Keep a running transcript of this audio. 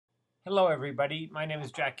Hello everybody, my name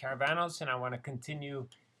is Jack Caravanos and I want to continue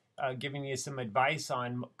giving you some advice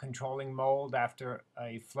on controlling mold after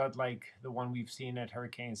a flood like the one we've seen at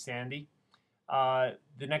Hurricane Sandy. The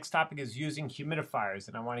next topic is using humidifiers,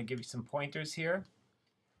 and I want to give you some pointers here.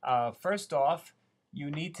 First off, you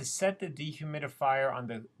need to set the dehumidifier on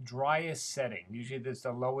the driest setting. Usually there's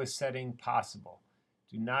the lowest setting possible.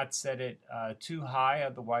 Do not set it too high,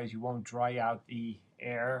 otherwise you won't dry out the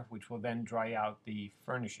air, which will then dry out the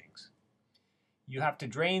furnishings. You have to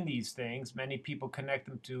drain these things. Many people connect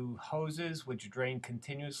them to hoses which drain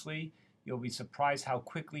continuously. You'll be surprised how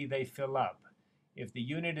quickly they fill up. If the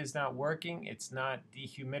unit is not working, it's not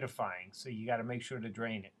dehumidifying, so you got to make sure to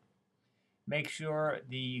drain it. Make sure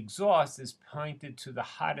the exhaust is pointed to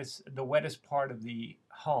the wettest part of the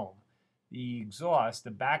home. The exhaust,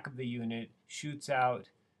 the back of the unit, shoots out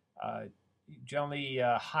generally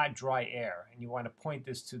hot, dry air, and you want to point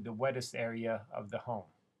this to the wettest area of the home.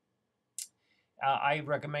 I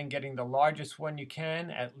recommend getting the largest one you can,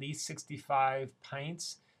 at least 65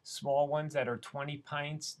 pints. Small ones that are 20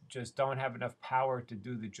 pints just don't have enough power to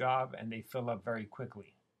do the job, and they fill up very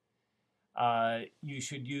quickly. You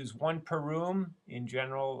should use one per room, in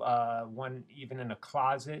general, one even in a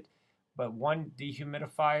closet, but one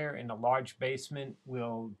dehumidifier in a large basement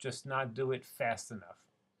will just not do it fast enough.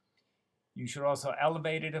 You should also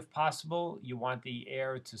elevate it if possible. You want the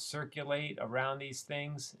air to circulate around these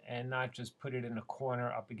things and not just put it in a corner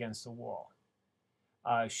up against the wall.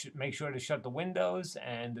 Make sure to shut the windows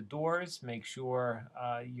and the doors. Make sure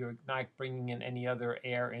you're not bringing in any other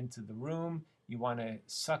air into the room. You want to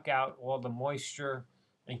suck out all the moisture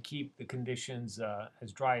and keep the conditions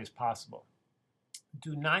as dry as possible.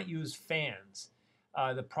 Do not use fans.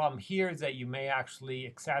 The problem here is that you may actually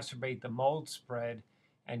exacerbate the mold spread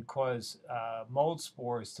and cause mold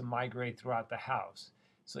spores to migrate throughout the house.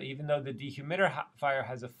 So even though the dehumidifier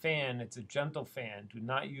has a fan, it's a gentle fan. Do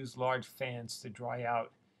not use large fans to dry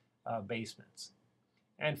out basements.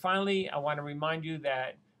 And finally, I want to remind you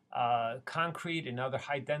that concrete and other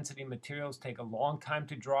high-density materials take a long time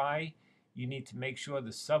to dry. You need to make sure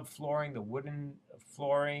the subflooring, the wooden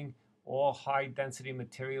flooring, all high-density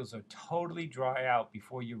materials are totally dry out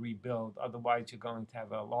before you rebuild. Otherwise, you're going to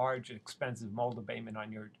have a large, expensive mold abatement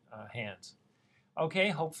on your hands. Okay,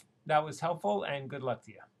 hope that was helpful, and good luck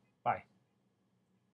to you. Bye.